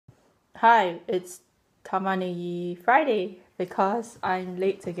Hi, it's Tamanegi Friday because I'm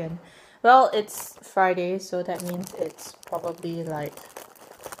late again. Well, it's Friday, so that means it's probably like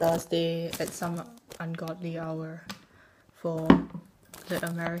Thursday at some ungodly hour for the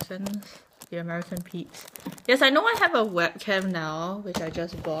Americans, the American peeps. Yes, I know I have a webcam now, which I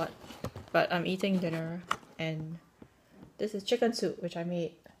just bought, but I'm eating dinner and this is chicken soup, which I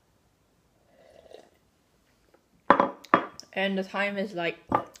made. And the time is like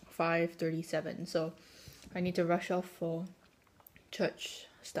 5:37, so I need to rush off for church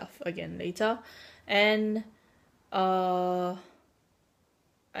stuff again later. And uh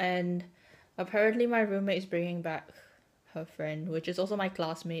and apparently my roommate is bringing back her friend, which is also my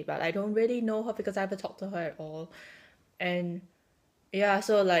classmate, but I don't really know her because I haven't talked to her at all. And yeah,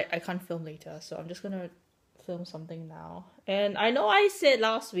 so like I can't film later, so I'm just gonna film something now. And I know I said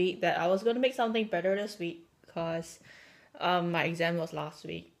last week that I was gonna make something better this week because my exam was last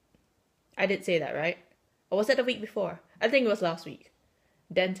week. I did say that, right? Or was that the week before? I think it was last week.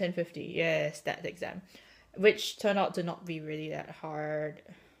 Then 1050, yes, that exam. Which turned out to not be really that hard.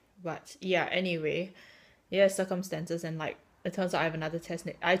 But yeah, anyway. Yeah, circumstances and like it turns out I have another test.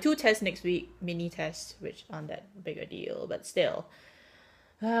 I have two tests next week, mini tests, which aren't that big a deal, but still.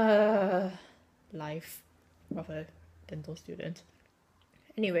 Life of a dental student.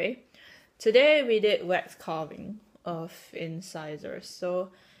 Anyway, today we did wax carving of incisors.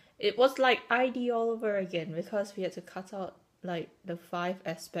 So it was like ID all over again because we had to cut out like the 5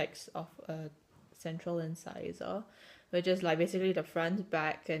 aspects of a central incisor, which is like basically the front,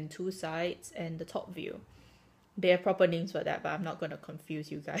 back, and 2 sides, and the top view. They have proper names for that, but I'm not gonna confuse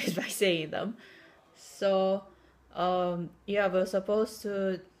you guys by saying them. So, yeah, we were supposed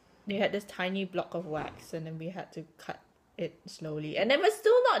to. We had this tiny block of wax, and then we had to cut it slowly, and then we're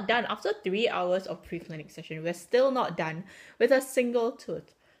still not done. After 3 hours of pre-clinic session, we're still not done with a single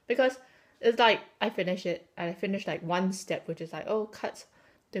tooth because it's like I finished it and I finished like one step, which is like, oh, cut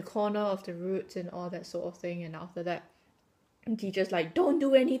the corner of the roots and all that sort of thing, and after that teacher's like, don't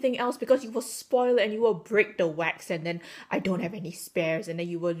do anything else because you will spoil and you will break the wax, and then I don't have any spares, and then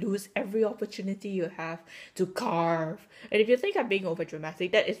you will lose every opportunity you have to carve. And if you think I'm being over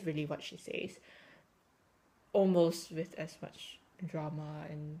dramatic, that is really what she says, almost with as much drama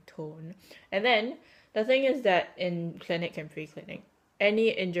and tone. And then the thing is that in clinic and pre-clinic, any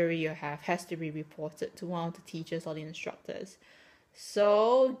injury you have has to be reported to one of the teachers or the instructors.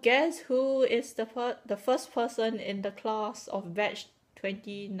 So guess who is the first person in the class of batch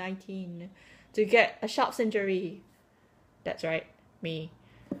 2019 to get a sharps injury? That's right, me.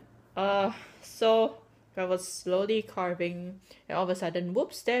 So I was slowly carving, and all of a sudden,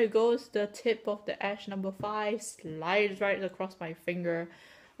 whoops, there goes the tip of the ash number 5, slides right across my finger.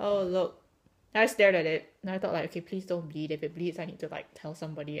 Oh, look. I stared at it, and I thought like, okay, please don't bleed. If it bleeds, I need to like tell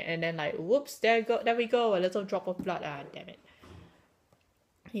somebody. And then like, whoops, there we go, a little drop of blood. Ah, damn it.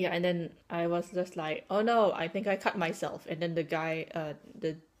 Yeah, and then I was just like, oh no, I think I cut myself. And then the guy,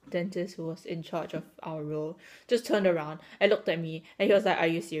 the dentist who was in charge of our row, just turned around and looked at me, and he was like, are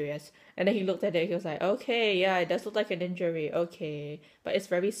you serious? And then he looked at it, he was like, okay, yeah, it does look like an injury, okay, but it's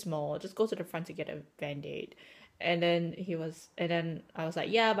very small, just go to the front to get a band-aid. And then I was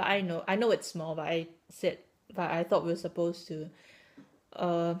like, yeah, but I know it's small, but I thought we were supposed to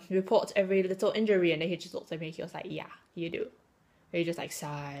report every little injury. And then he just looked at me, he was like, yeah, you do. And he just like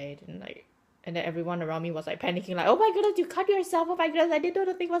sighed, and then everyone around me was like panicking, like, oh my goodness, you cut yourself, oh my goodness, I didn't know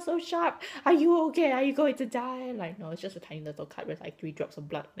the thing was so sharp, are you okay, are you going to die? And like, no, it's just a tiny little cut with like 3 drops of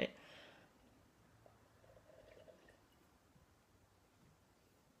blood on it.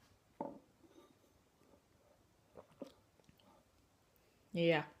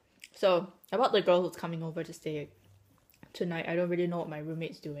 Yeah, so about the girl who's coming over to stay tonight, I don't really know what my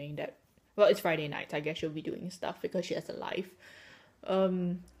roommate's doing. Well, it's Friday night, I guess she'll be doing stuff because she has a life.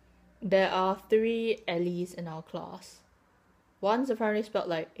 There are 3 Ellies in our class. One's apparently spelled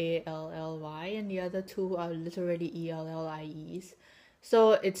like A-L-L-Y, and the other 2 are literally E-L-L-I-Es.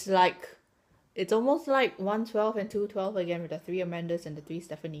 So it's almost like 112 and 212 again, with the 3 Amandas and the 3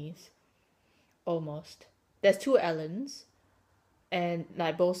 Stephanies. Almost. There's 2 Ellens, and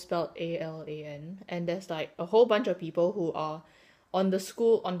like both spelled A-L-A-N, and there's like a whole bunch of people who are on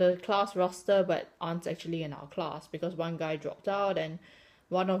the class roster but aren't actually in our class because one guy dropped out, and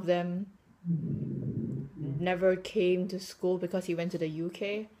one of them never came to school because he went to the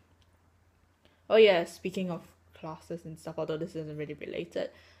UK. Oh yeah, speaking of classes and stuff, although this isn't really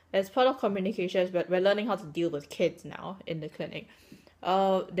related, as part of communications, but we're learning how to deal with kids now in the clinic.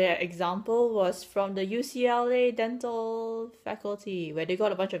 Their example was from the UCLA dental faculty, where they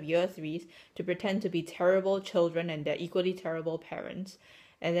got a bunch of year 3s to pretend to be terrible children and they're equally terrible parents,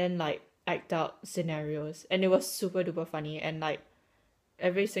 and then like act out scenarios, and it was super duper funny, and like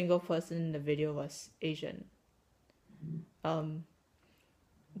every single person in the video was Asian.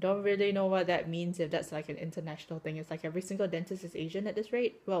 Don't really know what that means, if that's like an international thing. It's like every single dentist is Asian at this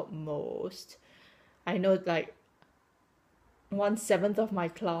rate. Well, most. I know like 1/7 of my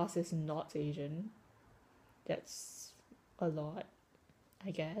class is not Asian. That's a lot,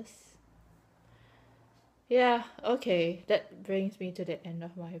 I guess. Yeah, okay, that brings me to the end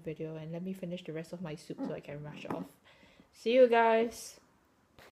of my video, and let me finish the rest of my soup so I can rush off. See you guys!